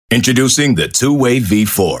Introducing the Two-Way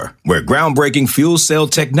V4, where groundbreaking fuel cell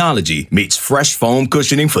technology meets fresh foam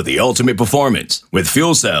cushioning for the ultimate performance. With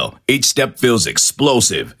Fuel Cell, each step feels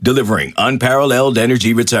explosive, delivering unparalleled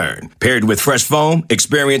energy return. Paired with fresh foam,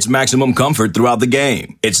 experience maximum comfort throughout the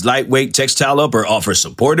game. Its lightweight textile upper offers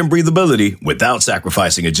support and breathability without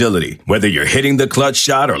sacrificing agility. Whether you're hitting the clutch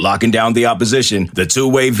shot or locking down the opposition, the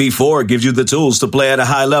Two-Way V4 gives you the tools to play at a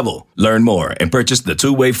high level. Learn more and purchase the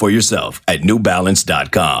Two-Way for yourself at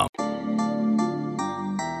newbalance.com.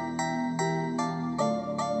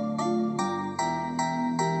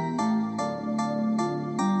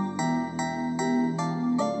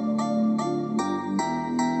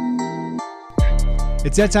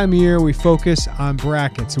 It's that time of year we focus on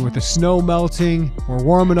brackets. And with the snow melting, we're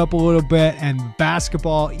warming up a little bit, and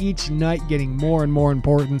basketball each night getting more and more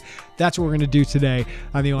important. That's what we're going to do today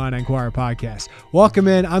on the Illini Inquirer podcast. Welcome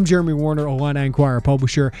in. I'm Jeremy Warner, Illini Inquirer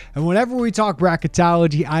publisher. And whenever we talk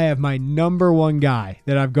bracketology, I have my number one guy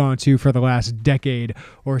that I've gone to for the last decade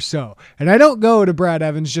or so. And I don't go to Brad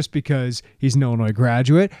Evans just because he's an Illinois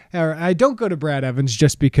graduate. Or I don't go to Brad Evans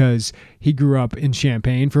just because he grew up in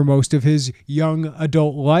Champaign for most of his young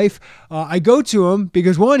adult life. I go to him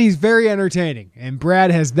because, one, he's very entertaining. And Brad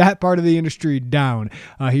has that part of the industry down.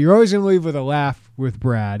 You're always going to leave with a laugh with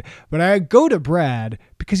Brad. But I go to Brad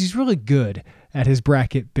because he's really good at his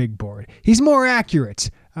bracket big board. He's more accurate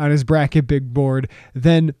on his bracket big board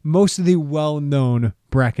than most of the well-known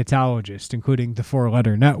bracketologists, including the Four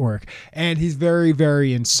Letter Network. And he's very,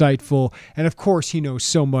 very insightful. And of course, he knows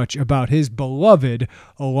so much about his beloved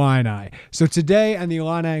Illini. So today on the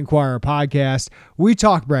Illini Inquirer podcast, we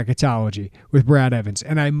talk bracketology with Brad Evans.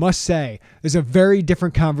 And I must say, there's a very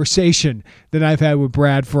different conversation than I've had with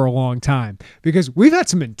Brad for a long time, because we've had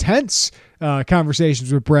some intense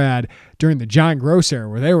conversations with Brad during the John Gross era,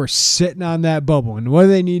 where they were sitting on that bubble and what do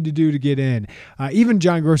they need to do to get in. Even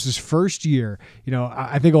John Gross's first year,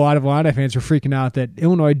 I think a lot of Illini fans were freaking out that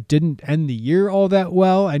Illinois didn't end the year all that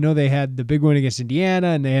well. I know they had the big win against Indiana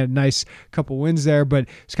and they had a nice couple wins there, but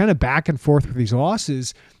it's kind of back and forth with these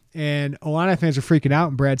losses. And Illini fans are freaking out,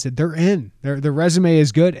 and Brad said they're in. Their resume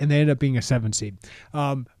is good, and they ended up being a 7 seed.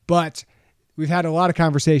 But we've had a lot of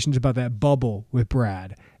conversations about that bubble with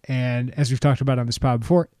Brad. And as we've talked about on this pod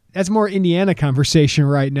before, that's more Indiana conversation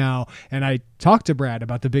right now. And I talked to Brad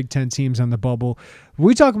about the Big Ten teams on the bubble.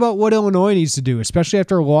 We talk about what Illinois needs to do, especially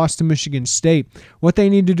after a loss to Michigan State, what they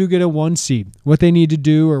need to do to get a 1 seed, what they need to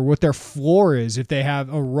do or what their floor is if they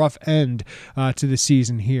have a rough end to the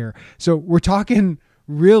season here. So we're talking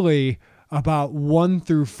really about 1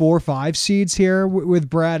 through 4, 5 seeds here with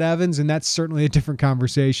Brad Evans, and that's certainly a different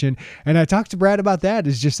conversation. And I talked to Brad about that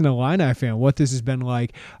as just an Illini fan, what this has been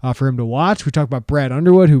like for him to watch. We talked about Brad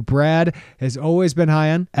Underwood, who Brad has always been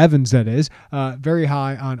high on, Evans that is, very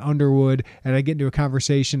high on Underwood, and I get into a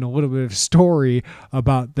conversation, a little bit of story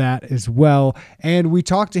about that as well. And we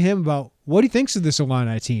talked to him about what he thinks of this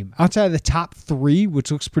Illini team outside of the top 3,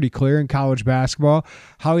 which looks pretty clear in college basketball,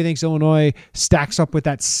 how he thinks Illinois stacks up with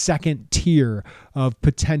that second tier of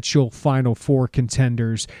potential Final Four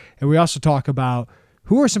contenders. And we also talk about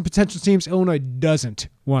who are some potential teams Illinois doesn't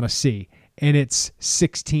want to see in its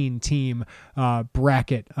 16-team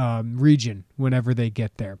bracket region whenever they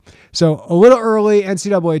get there. So a little early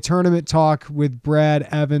NCAA tournament talk with Brad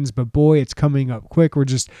Evans, but boy, it's coming up quick. We're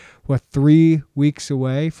just, 3 weeks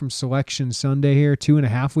away from Selection Sunday here,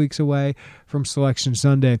 2.5 weeks away from Selection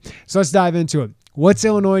Sunday. So let's dive into it. What's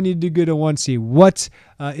Illinois need to get a 1 seed? What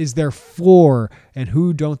is their floor, and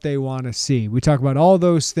who don't they want to see? We talk about all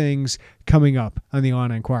those things coming up on the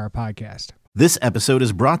Illini Inquirer podcast. This episode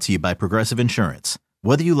is brought to you by Progressive Insurance.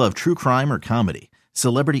 Whether you love true crime or comedy,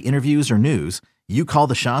 celebrity interviews or news, you call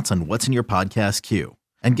the shots on what's in your podcast queue.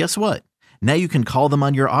 And guess what? Now you can call them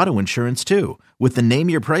on your auto insurance too with the Name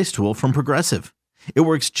Your Price tool from Progressive. It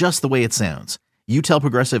works just the way it sounds. You tell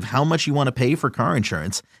Progressive how much you want to pay for car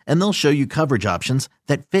insurance, and they'll show you coverage options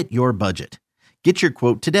that fit your budget. Get your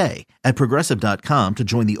quote today at Progressive.com to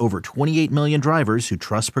join the over 28 million drivers who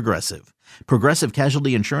trust Progressive. Progressive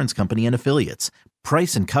Casualty Insurance Company and Affiliates.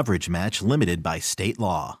 Price and coverage match limited by state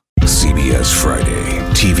law. CBS Friday.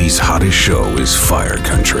 TV's hottest show is Fire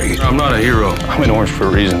Country. I'm not a hero. I'm in orange for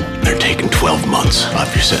a reason. They're taking 12 months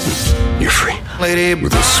off your sentence. You're free. Lady.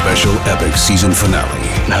 With a special epic season finale.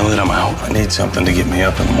 Now that I'm out, I need something to get me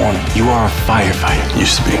up in the morning. You are a firefighter.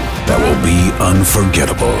 Used to be. That will be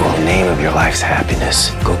unforgettable. In the name of your life's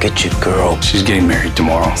happiness, go get your girl. She's getting married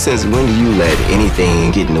tomorrow. Says, when do you let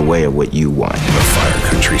anything get in the way of what you want? The Fire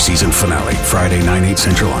Country season finale, Friday, 9/8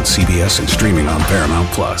 Central on CBS and streaming on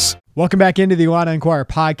Paramount+. Welcome back into the Illini Inquirer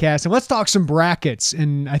podcast, and let's talk some brackets.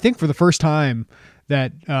 And I think for the first time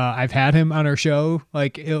that I've had him on our show,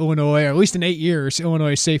 like Illinois, or at least in 8 years,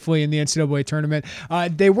 Illinois safely in the NCAA tournament.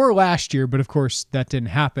 They were last year, but of course that didn't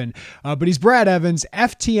happen. But he's Brad Evans,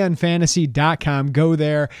 ftnfantasy.com. Go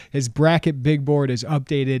there. His bracket big board is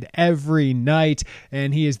updated every night,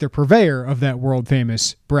 and he is the purveyor of that world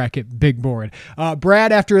famous bracket big board.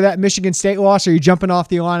 Brad, after that Michigan State loss, are you jumping off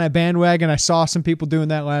the Illini bandwagon? I saw some people doing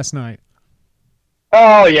that last night.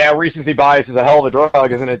 Oh, yeah, recency bias is a hell of a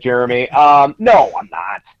drug, isn't it, Jeremy? No, I'm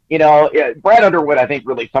not. Brad Underwood, I think,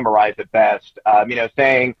 really summarized it best,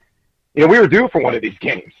 saying, we were due for one of these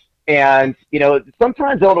games. And,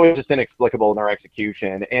 sometimes Illinois is just inexplicable in their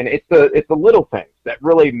execution. And it's the little things that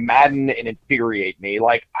really madden and infuriate me,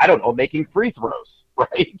 like, I don't know, making free throws,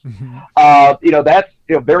 right? Mm-hmm. That's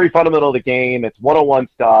very fundamental to the game. It's one-on-one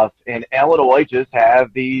stuff. And Illinois just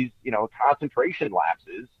have these, concentration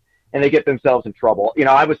lapses. And they get themselves in trouble.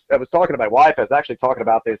 I was talking to my wife. I was actually talking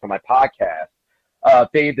about this on my podcast,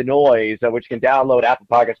 Fade the Noise, which you can download Apple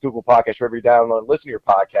Podcasts, Google Podcasts, wherever you download and listen to your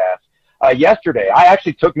podcast. Yesterday, I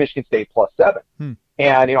actually took Michigan State +7.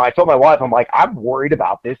 And, I told my wife, I'm like, I'm worried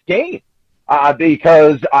about this game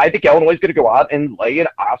because I think Illinois is going to go out and lay an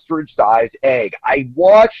ostrich-sized egg. I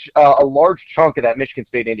watched a large chunk of that Michigan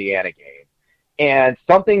State-Indiana game, and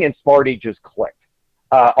something in Sparty just clicked.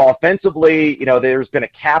 Offensively, there's been a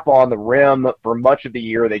cap on the rim for much of the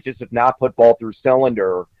year. They just have not put ball through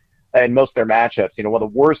cylinder in most of their matchups. One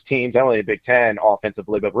of the worst teams, not only in the Big Ten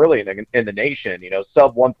offensively, but really in the nation,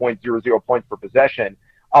 sub 1.00 points per possession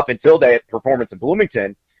up until that performance in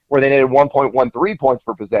Bloomington, where they needed 1.13 points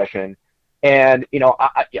per possession. And,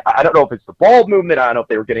 I don't know if it's the ball movement. I don't know if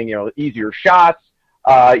they were getting, easier shots.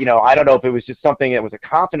 I don't know if it was just something that was a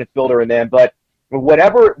confidence builder in them, but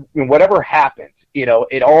whatever happened,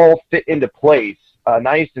 it all fit into place,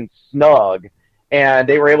 nice and snug, and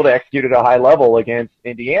they were able to execute at a high level against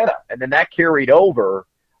Indiana. And then that carried over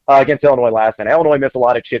against Illinois last night. Illinois missed a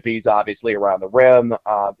lot of chippies, obviously, around the rim,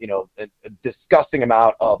 a disgusting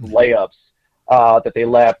amount of layups that they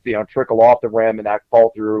left, trickle off the rim and that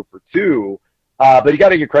fall through for two. But you got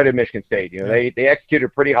to give credit to Michigan State. They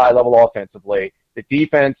executed pretty high level offensively. The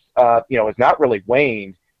defense, has not really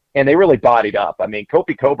waned. And they really bodied up. I mean,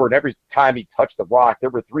 Kofi Coburn, every time he touched the rock, there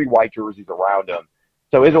were 3 white jerseys around him.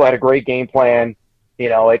 So Izzo had a great game plan.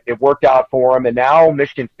 It worked out for him. And now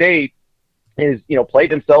Michigan State is,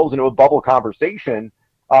 played themselves into a bubble conversation.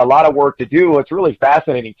 A lot of work to do. What's really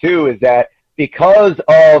fascinating, too, is that because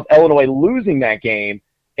of Illinois losing that game,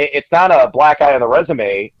 it's not a black eye on the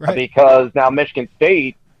resume, right? Because now Michigan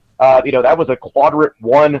State, that was a quadrant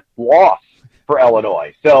 1 loss for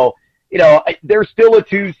Illinois. So, they're still a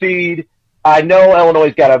 2 seed. I know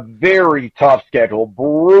Illinois's got a very tough schedule,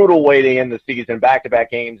 brutal waiting in the season,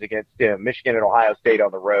 back-to-back games against Michigan and Ohio State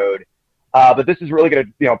on the road. But this is really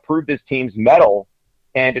going to, prove this team's mettle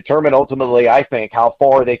and determine ultimately, I think, how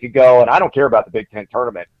far they could go. And I don't care about the Big Ten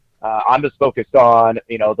tournament. I'm just focused on,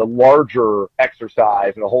 the larger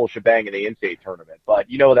exercise and the whole shebang in the NCAA tournament. But,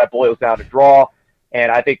 that boils down to draw.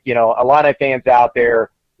 And I think, Illini fans out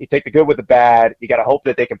there, you take the good with the bad. You got to hope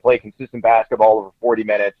that they can play consistent basketball over 40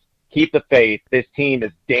 minutes. Keep the faith. This team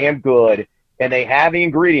is damn good, and they have the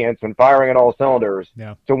ingredients when firing on all cylinders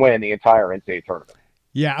to win the entire NCAA tournament.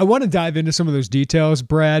 Yeah, I want to dive into some of those details,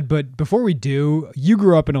 Brad, but before we do, you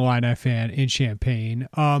grew up an Illini fan in Champaign.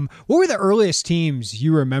 What were the earliest teams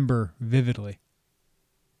you remember vividly?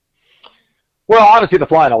 Well, honestly, the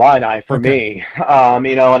Flying Illini for me, and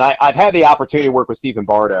I've had the opportunity to work with Stephen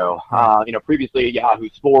Bardo, previously at Yahoo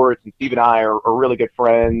Sports, and Steve and I are really good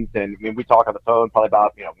friends, and we talk on the phone probably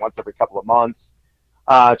about, once every couple of months,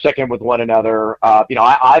 check in with one another.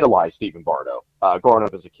 I idolized Stephen Bardo growing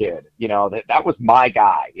up as a kid. That was my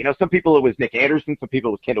guy. Some people it was Nick Anderson, some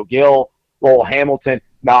people it was Kendall Gill, Lowell Hamilton.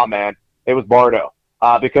 Nah, man, it was Bardo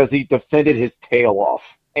because he defended his tail off,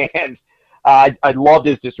 and I loved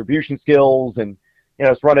his distribution skills and,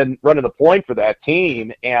 it's running the point for that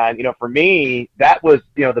team. And, for me, that was,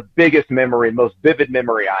 the biggest memory, most vivid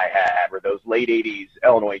memory I had were those late 80s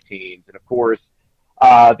Illinois teams. And, of course,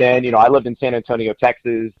 then, I lived in San Antonio,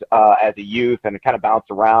 Texas as a youth and kind of bounced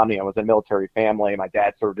around. I was in a military family. My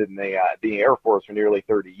dad served in the Air Force for nearly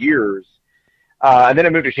 30 years. And then I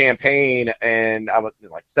moved to Champaign, and I was in,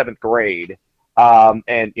 7th grade.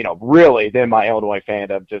 And, really then my Illinois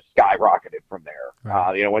fandom just skyrocketed from there.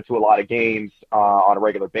 Right. Went to a lot of games on a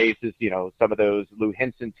regular basis, some of those Lou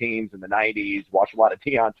Henson teams in the 90s, watched a lot of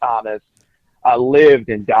Deion Thomas, lived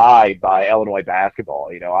and died by Illinois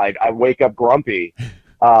basketball. I wake up grumpy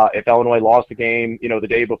if Illinois lost a game, the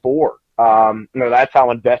day before. That's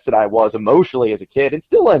how invested I was emotionally as a kid and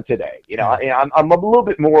still am today. I'm a little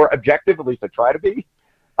bit more objective, at least I try to be.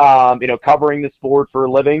 covering the sport for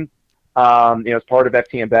a living, as part of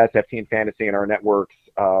FTN Bets, FTN Fantasy, and our networks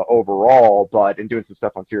overall, and doing some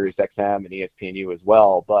stuff on Sirius XM and ESPNU as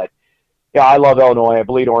well. But yeah, I love Illinois. I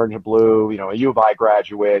bleed orange and blue. A U of I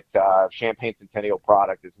graduate, Champaign Centennial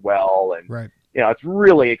product as well, and right. It's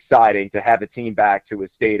really exciting to have the team back to a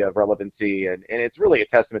state of relevancy, and it's really a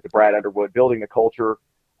testament to Brad Underwood building the culture.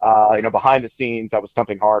 Behind the scenes, I was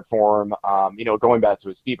thumping hard for him. Going back to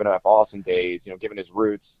his Stephen F. Austin days, given his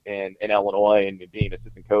roots in Illinois and being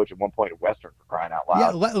assistant coach at one point at Western, for crying out loud.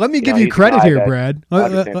 Yeah, let me give you credit here, Brad.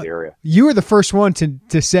 Understands the area. You were the first one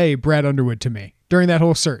to say Brad Underwood to me during that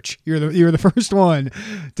whole search. You were the first one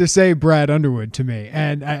to say Brad Underwood to me,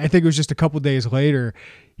 and I think it was just a couple days later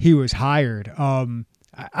he was hired.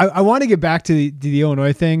 I want to get back to the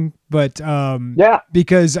Illinois thing, but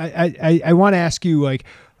because I want to ask you like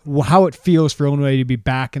how it feels for Illinois to be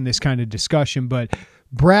back in this kind of discussion. But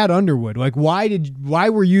Brad Underwood, like why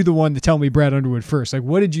were you the one to tell me Brad Underwood first? Like,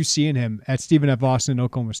 what did you see in him at Stephen F. Austin,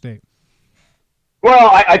 Oklahoma State? Well,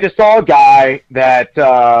 I just saw a guy that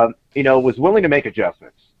was willing to make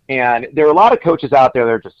adjustments, and there are a lot of coaches out there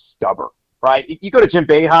that are just stubborn, right? You go to Jim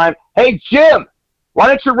Boeheim, hey Jim, why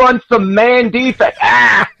don't you run some man defense?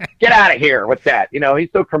 Get out of here. What's that? He's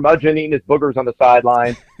so curmudgeon, eating his boogers on the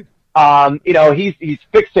sideline. He's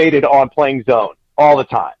fixated on playing zone all the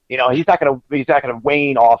time. He's not gonna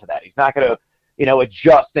wane off of that. He's not gonna,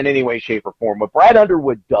 adjust in any way, shape, or form. What Brad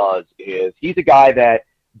Underwood does is he's a guy that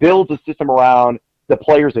builds a system around the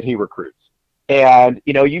players that he recruits. And,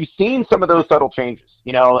 you've seen some of those subtle changes.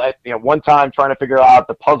 One time trying to figure out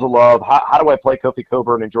the puzzle of how do I play Kofi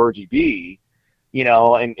Coburn and Georgie B,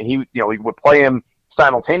 and he would play him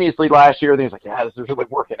simultaneously last year. Then he's like, yeah, this is really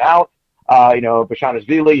working out. Bashan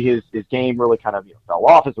Azili, his game really kind of fell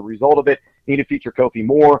off as a result of it. Need to feature Kofi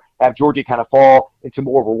more, have Georgie kind of fall into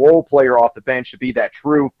more of a role player off the bench to be that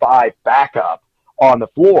true 5 backup on the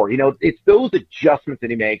floor. It's those adjustments that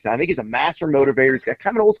he makes. And I think he's a master motivator. He's got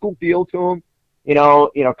kind of an old school feel to him.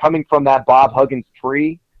 Coming from that Bob Huggins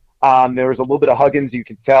tree, there's a little bit of Huggins you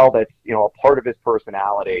can tell that's a part of his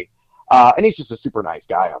personality. And he's just a super nice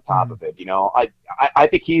guy on top of it. I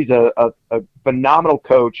think he's a phenomenal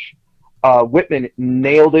coach. Whitman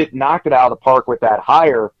nailed it, knocked it out of the park with that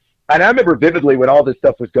hire. And I remember vividly when all this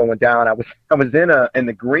stuff was going down, I was in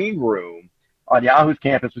the green room on Yahoo's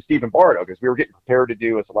campus with Stephen Bardo because we were getting prepared to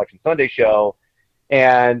do a Selection Sunday show.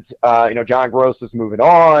 And, John Gross was moving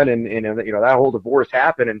on and that whole divorce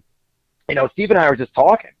happened. And, Steve and I were just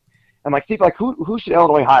talking. I'm like, Steve, who should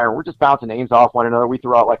Illinois hire? We're just bouncing names off one another. We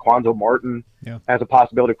threw out Quanzo Martin as a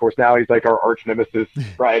possibility. Of course, now he's like our arch nemesis,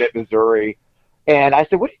 right, at Missouri. And I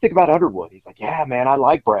said, what do you think about Underwood? He's like, yeah, man, I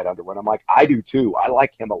like Brad Underwood. I'm like, I do too. I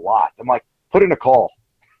like him a lot. I'm like, put in a call.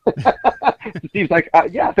 Steve's like,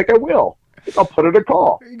 yeah, I think I will. I'll put in a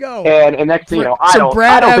call. There you go. And next thing you know, I don't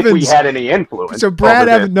think we had any influence. So Brad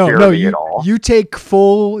Evans, you take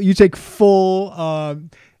full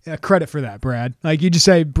credit for that, Brad. Like you just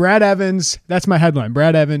say, Brad Evans. That's my headline.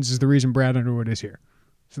 Brad Evans is the reason Brad Underwood is here.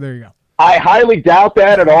 So there you go. I highly doubt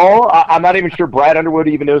that at all. I'm not even sure Brad Underwood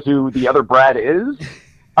even knows who the other Brad is.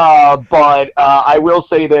 But I will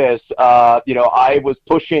say this, I was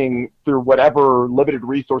pushing through whatever limited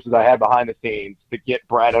resources I had behind the scenes to get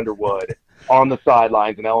Brad Underwood on the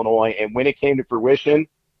sidelines in Illinois. And when it came to fruition,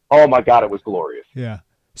 oh my God, it was glorious. Yeah.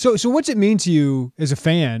 So what's it mean to you as a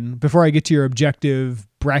fan, before I get to your objective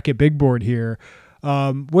bracket big board here,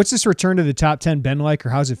 what's this return to the top 10 been like, or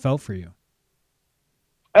how's it felt for you?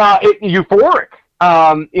 Euphoric.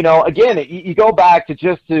 Again, you go back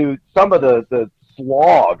to some of the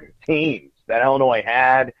slog teams that Illinois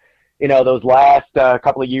had, those last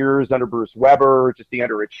couple of years under Bruce Weber, just the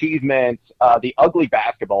underachievement, the ugly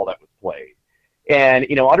basketball that was played. And,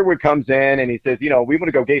 Underwood comes in and he says, we want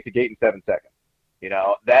to go gate to gate in 7 seconds.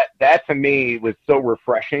 That to me was so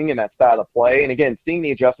refreshing in that style of play. And again, seeing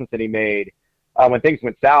the adjustments that he made when things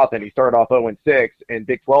went south and he started off 0-6 in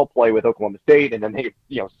Big 12 play with Oklahoma State, and then they,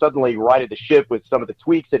 suddenly righted the ship with some of the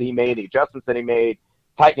tweaks that he made, the adjustments that he made,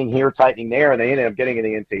 tightening here, tightening there, and they ended up getting in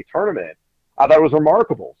the NCAA tournament. I thought it was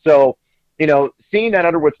remarkable. So, seeing that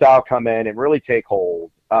Underwood style come in and really take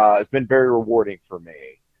hold has been very rewarding for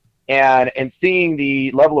me. And seeing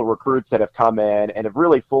the level of recruits that have come in and have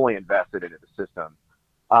really fully invested into the system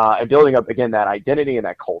and building up, again, that identity and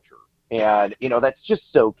that culture. And, that's just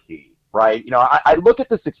so key. Right. I look at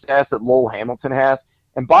the success that Lowell Hamilton has.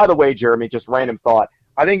 And by the way, Jeremy, just random thought.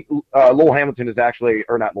 I think Lowell Hamilton is actually,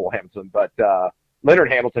 or not Lowell Hamilton, but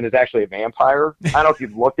Leonard Hamilton is actually a vampire. I don't know if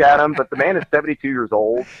you've looked at him, but the man is 72 years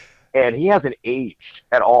old and he hasn't aged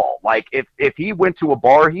at all. Like if he went to a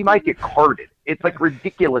bar, he might get carded. It's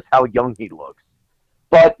ridiculous how young he looks.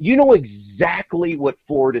 But you know exactly what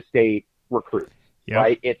Florida State recruits,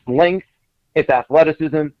 right? It's length, it's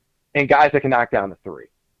athleticism, and guys that can knock down the three.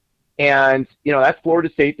 And, that's Florida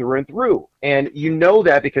State through and through. And you know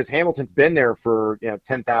that because Hamilton's been there for,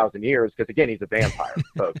 10,000 years because, again, he's a vampire,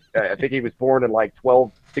 folks. I think he was born in like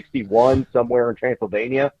 1261 somewhere in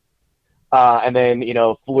Transylvania. And then,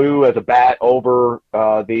 flew as a bat over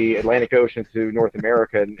the Atlantic Ocean to North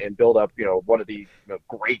America and built up, one of the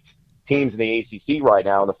great teams in the ACC right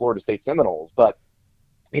now, the Florida State Seminoles. But,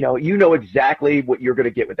 you know exactly what you're going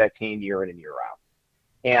to get with that team year in and year out.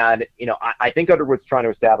 And, I think Underwood's trying to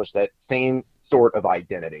establish that same sort of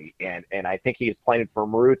identity. And I think he is planted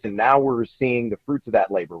firm roots. And now we're seeing the fruits of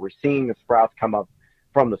that labor. We're seeing the sprouts come up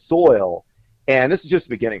from the soil. And this is just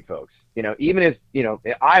the beginning, folks. Even as,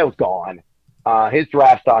 Io's gone, his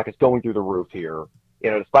draft stock is going through the roof here.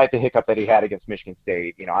 Despite the hiccup that he had against Michigan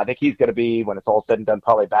State, I think he's going to be, when it's all said and done,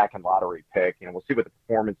 probably back in lottery pick. We'll see what the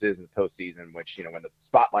performance is in the postseason, which, when the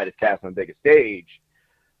spotlight is cast on the biggest stage.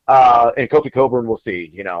 And Kofi Coburn, we'll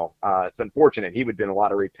see. It's unfortunate. He would have been a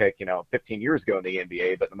lottery pick, 15 years ago in the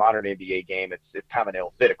NBA, but in the modern NBA game, it's kind of an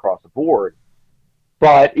ill fit across the board.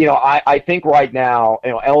 But, I think right now,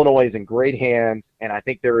 Illinois is in great hands, and I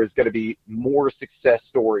think there is going to be more success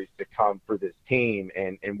stories to come for this team,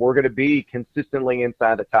 and we're going to be consistently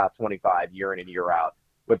inside the top 25 year in and year out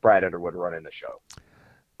with Brad Underwood running the show.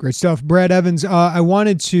 Great stuff. Brad Evans, I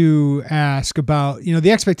wanted to ask about,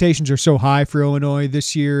 the expectations are so high for Illinois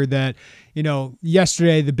this year that,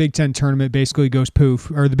 yesterday the Big Ten tournament basically goes poof,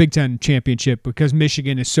 or the Big Ten championship, because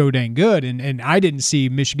Michigan is so dang good. And I didn't see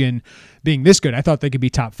Michigan being this good. I thought they could be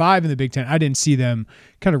top 5 in the Big Ten. I didn't see them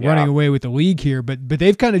kind of running away with the league here, but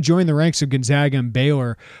they've kind of joined the ranks of Gonzaga and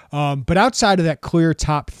Baylor. But outside of that clear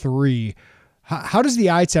top 3, how does the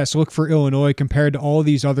eye test look for Illinois compared to all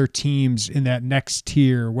these other teams in that next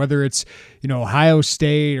tier, whether it's, Ohio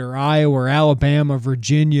State or Iowa or Alabama,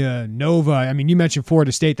 Virginia, Nova? I mean, you mentioned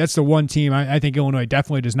Florida State. That's the one team I think Illinois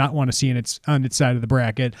definitely does not want to see on its side of the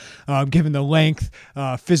bracket, given the length,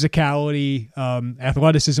 physicality,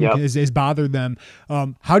 athleticism has bothered them.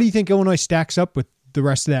 How do you think Illinois stacks up with the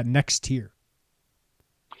rest of that next tier?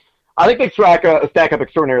 I think they stack up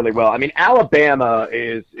extraordinarily well. I mean, Alabama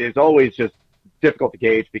is always just difficult to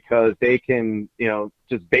gauge because they can,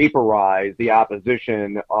 just vaporize the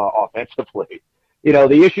opposition offensively.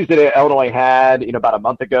 The issues that Illinois had, about a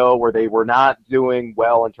month ago where they were not doing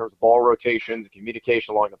well in terms of ball rotations,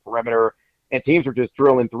 communication along the perimeter, and teams were just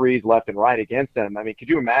drilling threes left and right against them. I mean, could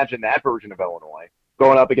you imagine that version of Illinois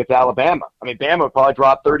going up against Alabama? I mean, Bama would probably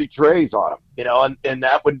drop 30 trays on them, and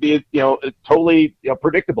that would be, totally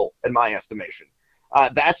predictable in my estimation.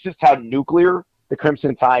 That's just how nuclear the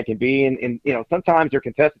Crimson Tide can be. And sometimes they're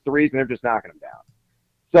contested threes and they're just knocking them down.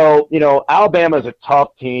 So, Alabama is a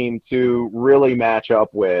tough team to really match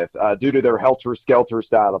up with due to their helter-skelter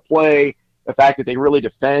style of play, the fact that they really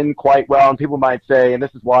defend quite well. And people might say, and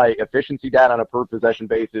this is why efficiency data on a per-possession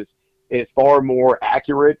basis is far more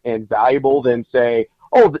accurate and valuable than, say,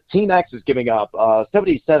 the Team X is giving up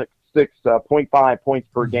 76.5 points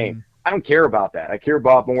per game. I don't care about that. I care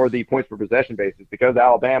about more the points per possession basis because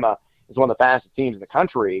Alabama is one of the fastest teams in the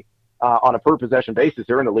country. On a per-possession basis,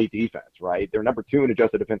 they're an elite defense, right? They're number 2 in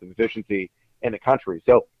adjusted defensive efficiency in the country.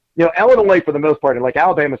 So, Illinois, for the most part, and like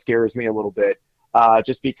Alabama scares me a little bit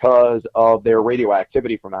just because of their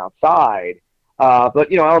radioactivity from outside.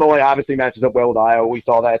 But, Illinois obviously matches up well with Iowa. We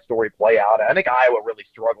saw that story play out. I think Iowa really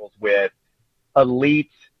struggles with elite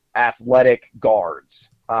athletic guards.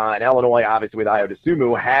 And Illinois, obviously, with Ayo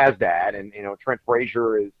Dosunmu, has that. And, Trent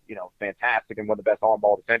Frazier is, fantastic and one of the best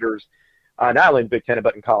on-ball defenders, not only in the Big Ten,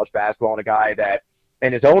 but in college basketball, and a guy that,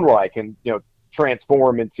 in his own right, can,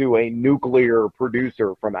 transform into a nuclear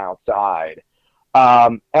producer from outside.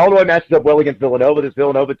 Illinois matches up well against Villanova. This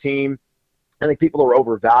Villanova team, I think people are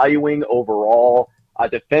overvaluing overall.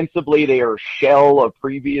 Defensively, they are a shell of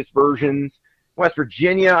previous versions. West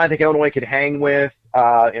Virginia, I think Illinois could hang with.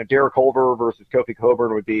 Derek Culver versus Kofi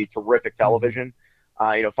Coburn would be terrific television.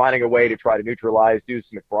 Finding a way to try to neutralize Deuce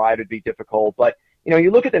McBride would be difficult. But,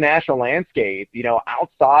 you look at the national landscape,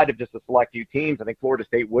 outside of just a select few teams, I think Florida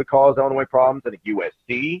State would cause Illinois problems. I think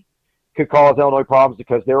USC could cause Illinois problems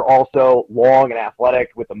because they're also long and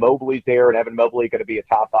athletic with the Mobleys there, and Evan Mobley going to be a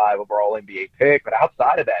top 5 overall NBA pick. But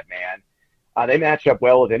outside of that, man, they match up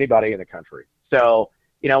well with anybody in the country. So,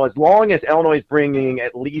 as long as Illinois is bringing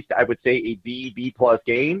at least, I would say, a B-plus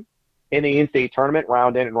game in the in-state tournament,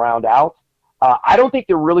 round in and round out, I don't think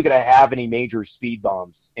they're really going to have any major speed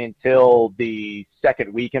bumps until the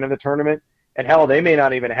second weekend of the tournament. And, hell, they may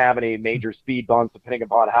not even have any major speed bumps depending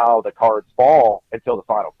upon how the cards fall until the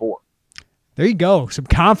Final Four. There you go. Some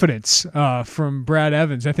confidence from Brad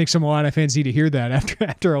Evans. I think some Illini fans need to hear that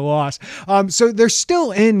after a loss. So they're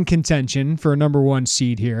still in contention for a number 1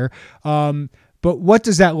 seed here. But what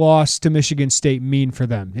does that loss to Michigan State mean for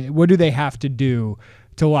them? What do they have to do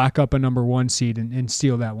to lock up a number 1 seed and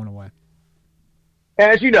steal that one away?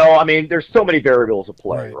 As you know, I mean, there's so many variables at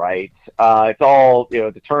play, right? It's all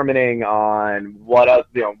determining on what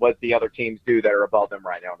the other teams do that are above them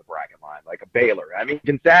right now on the bracket line, like a Baylor. I mean,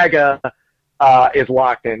 Gonzaga is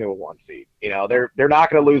locked into a 1 seed. They're not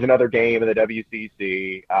going to lose another game in the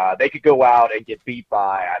WCC. They could go out and get beat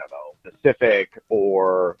by, I don't know, Pacific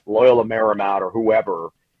or Loyola Marymount or whoever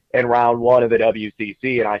in round 1 of the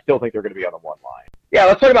WCC, and I still think they're going to be on the 1 line. Yeah,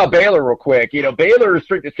 let's talk about Baylor real quick. Baylor's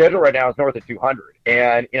strength of schedule right now is north of 200.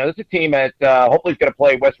 And, this is a team that hopefully is going to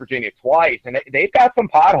play West Virginia twice. And they've got some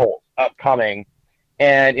potholes upcoming.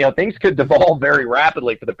 And, things could devolve very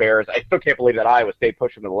rapidly for the Bears. I still can't believe that Iowa State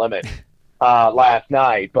pushed them to the limit last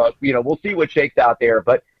night. But, we'll see what shakes out there.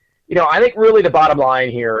 But, I think really the bottom line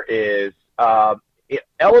here is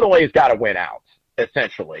Illinois has got to win out,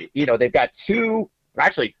 essentially. They've got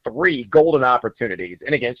 3 golden opportunities.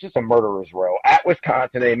 And again, it's just a murderer's row. At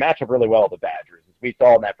Wisconsin, they match up really well with the Badgers, as we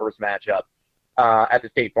saw in that first matchup at the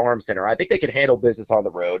State Farm Center. I think they can handle business on the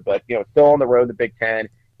road, but, still on the road in the Big Ten,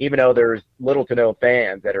 even though there's little to no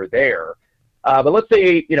fans that are there. But let's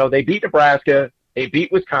say, they beat Nebraska, they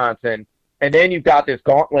beat Wisconsin, and then you've got this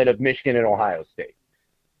gauntlet of Michigan and Ohio State.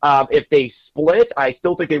 If they split, I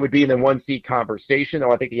still think they would be in the 1 seed conversation,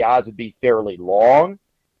 though I think the odds would be fairly long.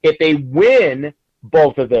 If they win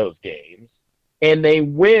both of those games, and they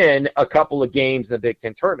win a couple of games in the Big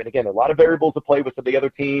Ten tournament. Again, a lot of variables to play with some of the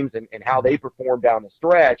other teams and how they perform down the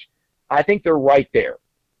stretch. I think they're right there.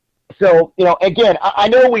 So, again, I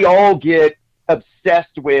know we all get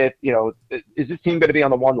obsessed with, is this team going to be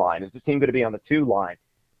on the 1 line? Is this team going to be on the 2 line?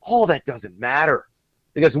 All that doesn't matter.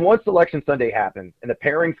 Because once Selection Sunday happens and the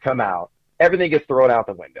pairings come out, everything gets thrown out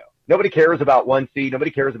the window. Nobody cares about 1 seed.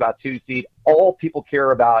 Nobody cares about 2 seed. All people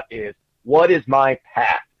care about is, what is my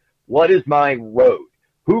path? What is my road?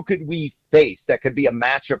 Who could we face that could be a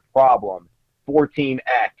matchup problem for Team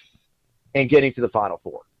X and getting to the Final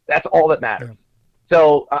Four? That's all that matters. Yeah.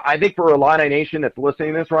 So I think for Illini Nation that's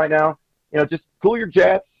listening to this right now, just cool your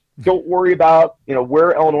jets. Don't worry about,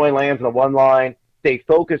 where Illinois lands in the 1 line. Stay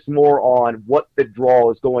focused more on what the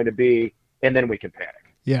draw is going to be, and then we can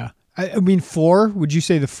panic. Yeah. I mean, floor, would you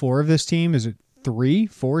say the floor of this team, is it 3,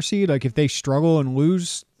 4 seed? Like if they struggle and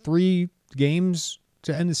lose 3 games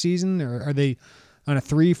to end the season, or are they on a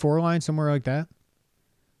 3, 4 line, somewhere like that?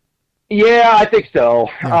 Yeah, I think so.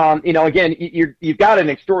 Yeah. Again, you've got an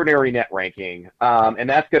extraordinary net ranking, and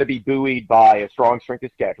that's going to be buoyed by a strong strength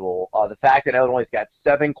of schedule. The fact that Illinois has got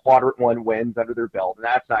 7 quadrant 1 wins under their belt, and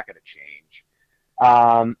that's not going to change.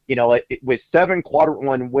 With 7 quadrant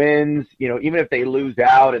 1 wins, even if they lose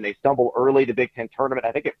out and they stumble early to Big Ten tournament,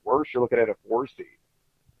 I think at worst you're looking at a 4 seed,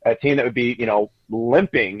 a team that would be,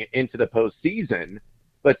 limping into the postseason,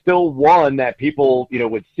 but still one that people,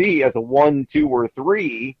 would see as a 1, 2, or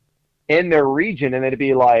 3 in their region, and it'd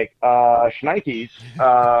be like, shnikes,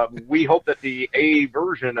 we hope that the A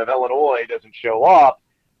version of Illinois doesn't show up,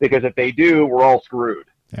 because if they do, we're all screwed.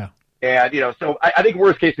 Yeah. And, so I think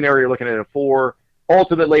worst case scenario, you're looking at a 4.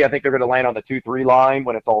 Ultimately, I think they're going to land on the 2-3 line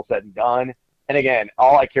when it's all said and done. And again,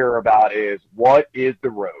 all I care about is, what is the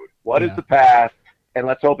road? What is the path? And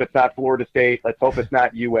let's hope it's not Florida State. Let's hope it's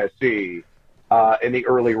not USC in the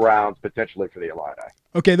early rounds, potentially for the Illini.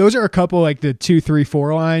 Okay, those are a couple like the 2, 3,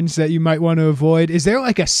 4 lines that you might want to avoid. Is there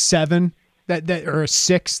like a 7 that or a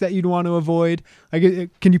 6 that you'd want to avoid?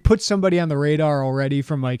 Like, can you put somebody on the radar already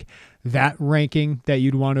from like that ranking that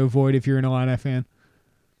you'd want to avoid if you're an Illini fan?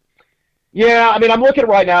 Yeah, I mean, I'm looking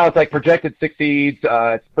right now. It's like projected 6 seeds.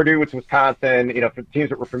 It's Purdue, it's Wisconsin. For teams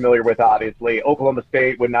that we're familiar with, obviously. Oklahoma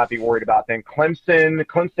State would not be worried about them.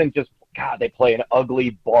 Clemson just, God, they play an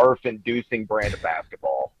ugly, barf-inducing brand of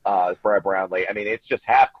basketball. Brad Brownlee. I mean, it's just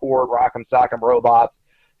half court, rock'em sock'em robots.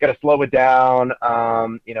 Got to slow it down.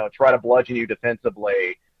 Try to bludgeon you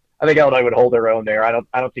defensively. I think Illinois would hold their own there. I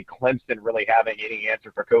don't see Clemson really having any answer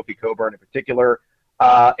for Kofi Cockburn in particular.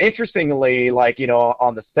 Interestingly,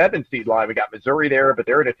 on the 7 seed line, we got Missouri there, but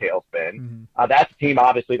they're in a tailspin. Mm-hmm. That's a team,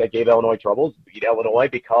 obviously, that gave Illinois troubles, beat Illinois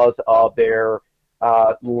because of their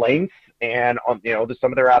length and,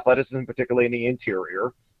 some of their athleticism, particularly in the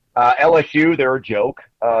interior. LSU, they're a joke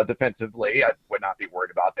defensively. I would not be worried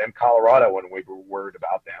about them. Colorado, wouldn't be worried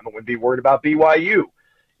about them. I wouldn't be worried about BYU.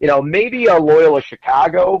 Maybe a Loyola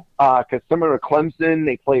Chicago, because similar to Clemson,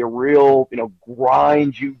 they play a real,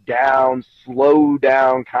 grind you down, slow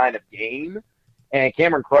down kind of game. And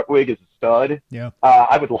Cameron Krutwig is a stud. Yeah.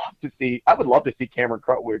 I would love to see Cameron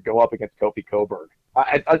Krutwig go up against Kofi Coburn.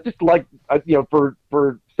 I just like,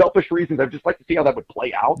 for selfish reasons, I'd just like to see how that would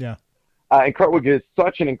play out. Yeah. And Krutwig is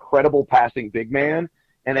such an incredible passing big man,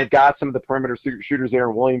 and they've got some of the perimeter shooters there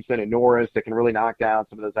in Williamson and Norris that can really knock down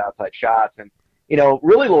some of those outside shots. And,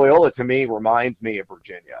 really Loyola to me reminds me of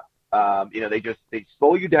Virginia. They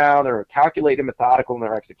slow you down. They're calculated, methodical in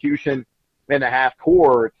their execution in the half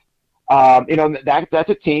court. That's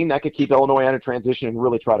a team that could keep Illinois out of transition and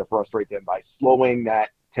really try to frustrate them by slowing that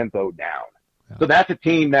tempo down. Yeah. So that's a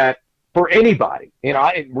team that, for anybody,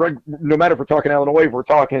 no matter if we're talking Illinois, if we're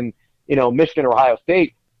talking, Michigan or Ohio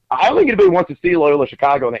State, I don't think anybody wants to see Loyola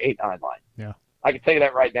Chicago on the 8-9 line. Yeah, I can tell you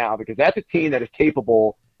that right now, because that's a team that is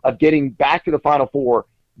capable of getting back to the Final Four.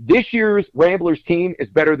 This year's Ramblers team is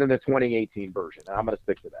better than the 2018 version, and I'm going to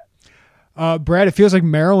stick to that. Brad, it feels like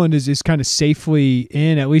Maryland is kind of safely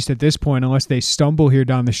in, at least at this point, unless they stumble here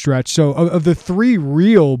down the stretch. So of the three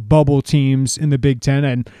real bubble teams in the Big Ten,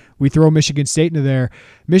 and we throw Michigan State into there,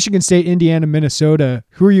 Michigan State, Indiana, Minnesota,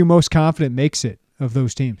 who are you most confident makes it of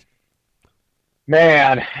those teams?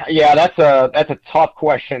 Man, yeah, that's a tough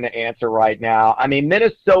question to answer right now. I mean,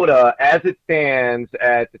 Minnesota, as it stands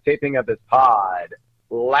at the taping of this pod,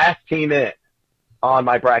 last team in on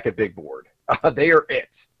my bracket big board. They are it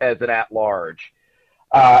as an at-large.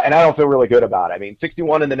 And I don't feel really good about it. I mean,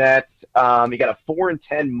 61 in the nets. You got a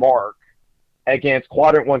 4-10 mark against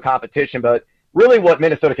quadrant 1 competition, but really what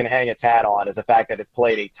Minnesota can hang its hat on is the fact that it's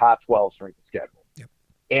played a top 12 strength of schedule.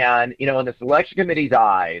 And, in the selection committee's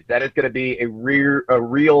eyes, that is going to be a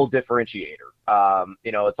real differentiator.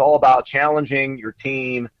 It's all about challenging your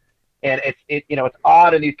team. And it's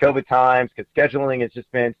odd in these COVID times because scheduling has just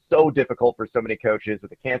been so difficult for so many coaches with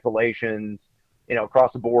the cancellations,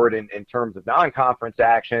 across the board in terms of non-conference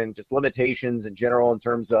action, just limitations in general in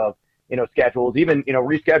terms of, schedules, even,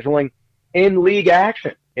 rescheduling in league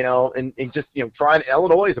action, and just,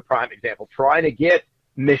 Illinois is a prime example, trying to get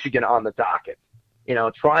Michigan on the docket.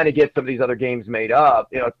 Trying to get some of these other games made up,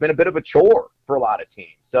 it's been a bit of a chore for a lot of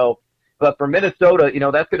teams. So, but for Minnesota,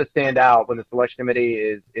 that's going to stand out when the selection committee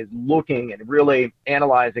is looking and really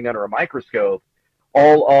analyzing under a microscope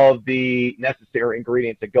all of the necessary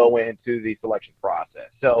ingredients that go into the selection process.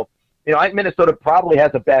 So, I think Minnesota probably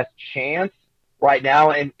has the best chance right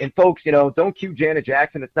now. And folks, don't cue Janet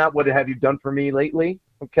Jackson. It's not what have you done for me lately,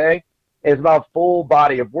 okay? It's about full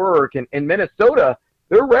body of work. And in Minnesota,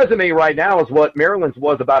 their resume right now is what Maryland's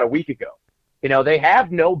was about a week ago. They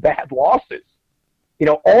have no bad losses.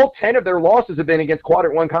 All 10 of their losses have been against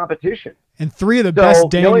quadrant 1 competition. And 3 of the best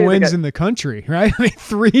Dane wins in the country, right? I mean,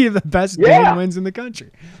 3 of the best Dane wins in the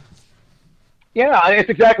country. Yeah, it's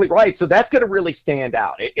exactly right. So that's going to really stand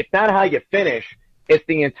out. It's not how you finish. It's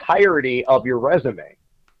the entirety of your resume.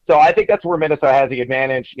 So I think that's where Minnesota has the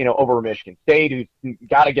advantage, over Michigan State, who's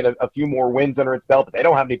got to get a few more wins under its belt, but they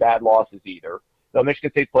don't have any bad losses either. So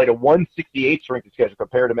Michigan State played a 168 strength of schedule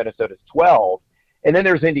compared to Minnesota's 12. And then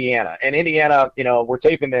there's Indiana. And Indiana, we're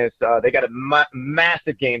taping this. They got a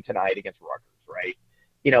massive game tonight against Rutgers, right?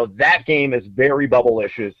 That game is very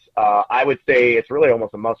bubble-licious. I would say it's really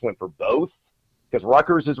almost a must-win for both because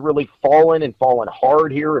Rutgers has really fallen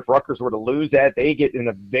hard here. If Rutgers were to lose that, they get in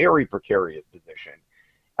a very precarious position.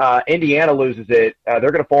 Indiana loses it. They're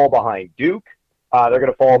going to fall behind Duke. They're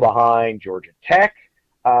going to fall behind Georgia Tech.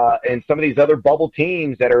 And some of these other bubble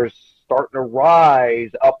teams that are starting to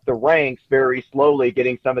rise up the ranks very slowly,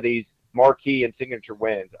 getting some of these marquee and signature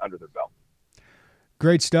wins under their belt.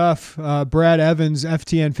 Great stuff. Brad Evans,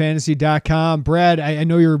 FTNFantasy.com. Brad, I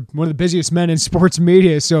know you're one of the busiest men in sports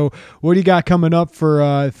media, so what do you got coming up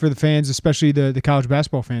for the fans, especially the college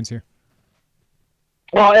basketball fans here?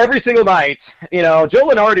 Well, every single night, Joe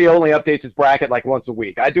Lenardi only updates his bracket like once a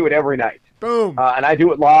week. I do it every night. Boom. And I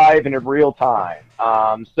do it live and in real time.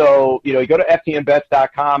 So, you go to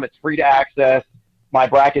FTNBets.com. It's free to access my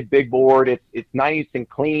bracket big board. It's nice and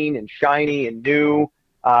clean and shiny and new.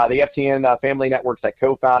 The FTN Family Networks I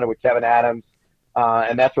co-founded with Kevin Adams.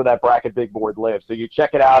 And that's where that bracket big board lives. So you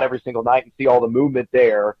check it out every single night and see all the movement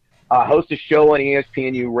there. Host a show on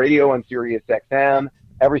ESPNU Radio on Sirius XM.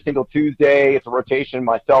 Every single Tuesday, it's a rotation.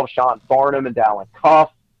 Myself, Sean Farnham, and Dallin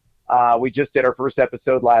Cuff. We just did our first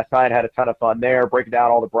episode last night. Had a ton of fun there, breaking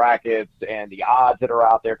down all the brackets and the odds that are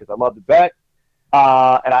out there because I love to bet.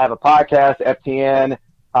 And I have a podcast, FTN.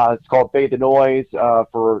 It's called Fade the Noise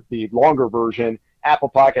for the longer version.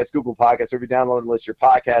 Apple Podcasts, Google Podcasts. So if you download and list your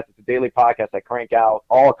podcast, it's a daily podcast I crank out.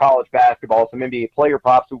 All college basketball, some NBA player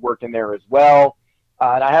props who work in there as well.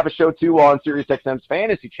 And I have a show, too, on SiriusXM's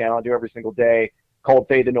Fantasy Channel. I do every single day, called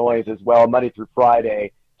Fade the Noise as well, Monday through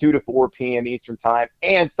Friday, 2 to 4 p.m. Eastern Time.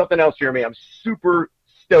 And something else, Jeremy, I'm super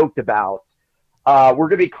stoked about. We're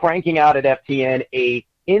going to be cranking out at FTN a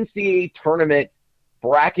NCAA tournament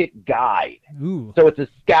bracket guide. Ooh. So it's a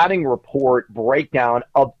scouting report breakdown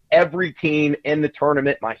of every team in the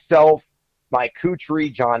tournament. Myself, Mike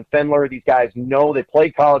Kutry, John Fendler, these guys know they play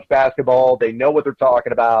college basketball. They know what they're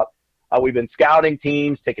talking about. We've been scouting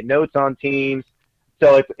teams, taking notes on teams.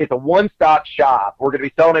 So it's a one-stop shop. We're going to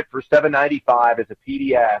be selling it for $7.95 as a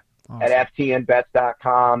PDF at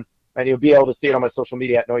ftnbets.com. And you'll be able to see it on my social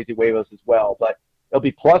media at Noisy Huevos as well. But there'll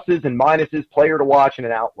be pluses and minuses, player to watch, and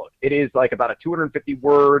an outlook. It is like about a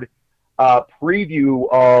 250-word preview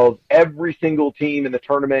of every single team in the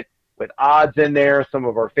tournament with odds in there, some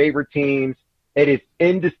of our favorite teams. It is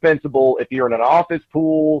indispensable if you're in an office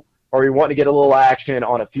pool or you want to get a little action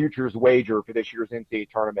on a futures wager for this year's NCAA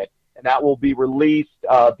tournament. And that will be released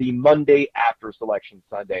the Monday after Selection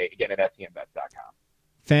Sunday, again at ftnbets.com.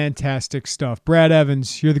 Fantastic stuff. Brad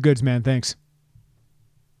Evans, you're the goods, man. Thanks.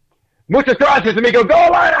 Muchas gracias, amigo. Go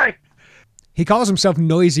Illini! He calls himself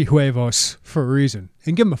Noisy Huevos for a reason.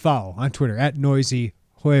 And give him a follow on Twitter at Noisy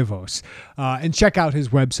Huevos. And check out his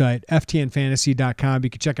website, ftnfantasy.com. You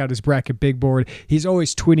can check out his bracket big board. He's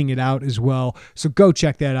always tweeting it out as well. So go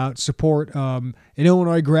check that out. Support an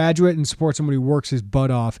Illinois graduate and support somebody who works his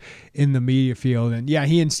butt off in the media field. And yeah,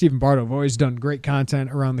 he and Stephen Bardo have always done great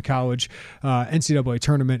content around the college NCAA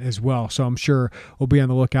tournament as well. So I'm sure we'll be on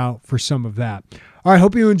the lookout for some of that. All right,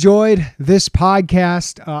 hope you enjoyed this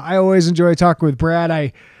podcast. I always enjoy talking with Brad.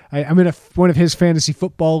 I'm in one of his fantasy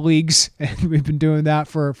football leagues, and we've been doing that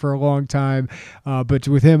for a long time. But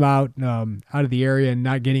with him out of the area and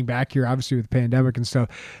not getting back here, obviously with the pandemic and stuff,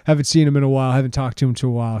 haven't seen him in a while, haven't talked to him in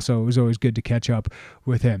a while, so it was always good to catch up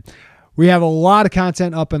with him. We have a lot of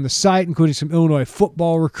content up on the site, including some Illinois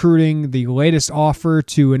football recruiting, the latest offer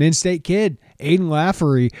to an in-state kid, Aiden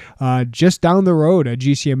Laffery, just down the road at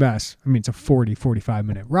GCMS. I mean, it's a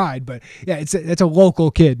 45-minute ride, but yeah, it's a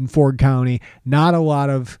local kid in Ford County. Not a lot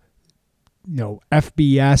of,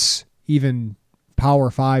 FBS, even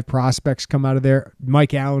Power 5 prospects come out of there.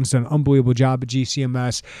 Mike Allen's done an unbelievable job at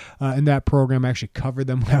GCMS in that program. I actually covered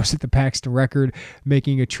them when I was at the Paxton Record,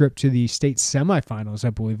 making a trip to the state semifinals,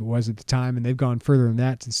 I believe it was at the time, and they've gone further than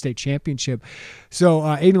that to the state championship. So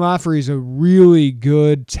Aiden Laffery is a really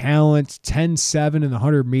good talent, 10.7 in the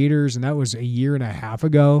 100 meters, and that was a year and a half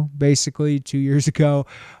ago, basically 2 years ago.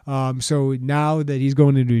 So now that he's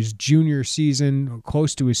going into his junior season,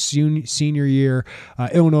 close to his senior year,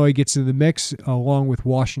 Illinois gets into the mix along with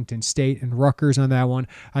Washington State and Rutgers on that one.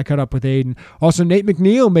 I caught up with Aiden. Also, Nate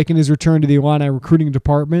McNeil making his return to the Illini recruiting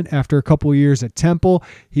department after a couple of years at Temple.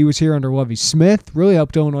 He was here under Lovie Smith, really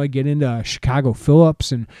helped Illinois get into Chicago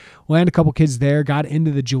Phillips and land a couple kids there, got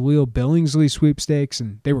into the Jaleel Billingsley sweepstakes,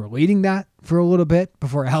 and they were leading that for a little bit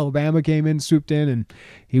before Alabama came in, swooped in, and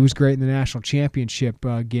he was great in the national championship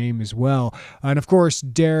game as well. And of course,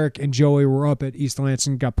 Derek and Joey were up at East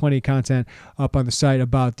Lansing, got plenty of content up on the site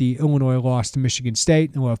about the Illinois loss to Michigan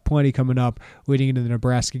State, and we'll have plenty coming up leading into the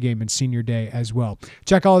Nebraska game and Senior Day as well.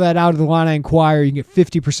 Check all that out at the Illini Inquirer. You can get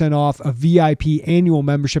 50% off a VIP annual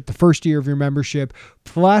membership, the first year of your membership,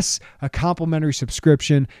 plus a complimentary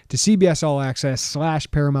subscription to CBS All Access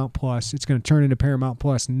 / Paramount Plus. It's going to turn into Paramount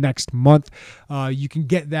Plus next month. You can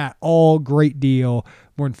get that all great deal.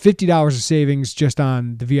 More than $50 of savings just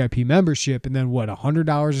on the VIP membership, and then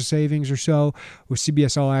 $100 of savings or so with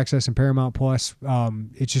CBS All Access and Paramount Plus.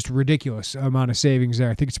 It's just a ridiculous amount of savings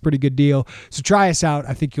there. I think it's a pretty good deal. So try us out.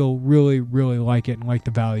 I think you'll really, really like it and like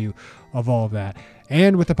the value of all of that.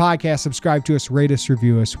 And with the podcast, subscribe to us, rate us,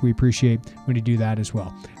 review us. We appreciate when you do that as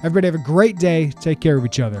well. Everybody have a great day. Take care of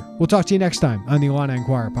each other. We'll talk to you next time on the Illini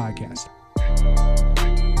Inquirer podcast.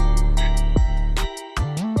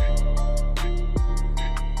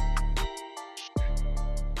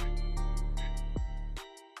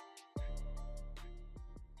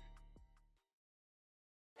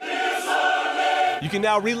 You can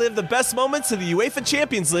now relive the best moments of the UEFA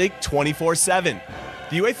Champions League 24/7.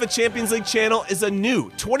 The UEFA Champions League channel is a new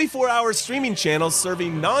 24-hour streaming channel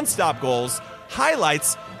serving non-stop goals,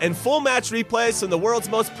 highlights, and full match replays from the world's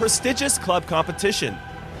most prestigious club competition.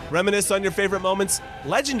 Reminisce on your favorite moments,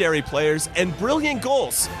 legendary players, and brilliant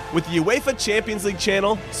goals with the UEFA Champions League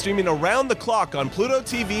channel streaming around the clock on Pluto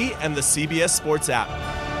TV and the CBS Sports app.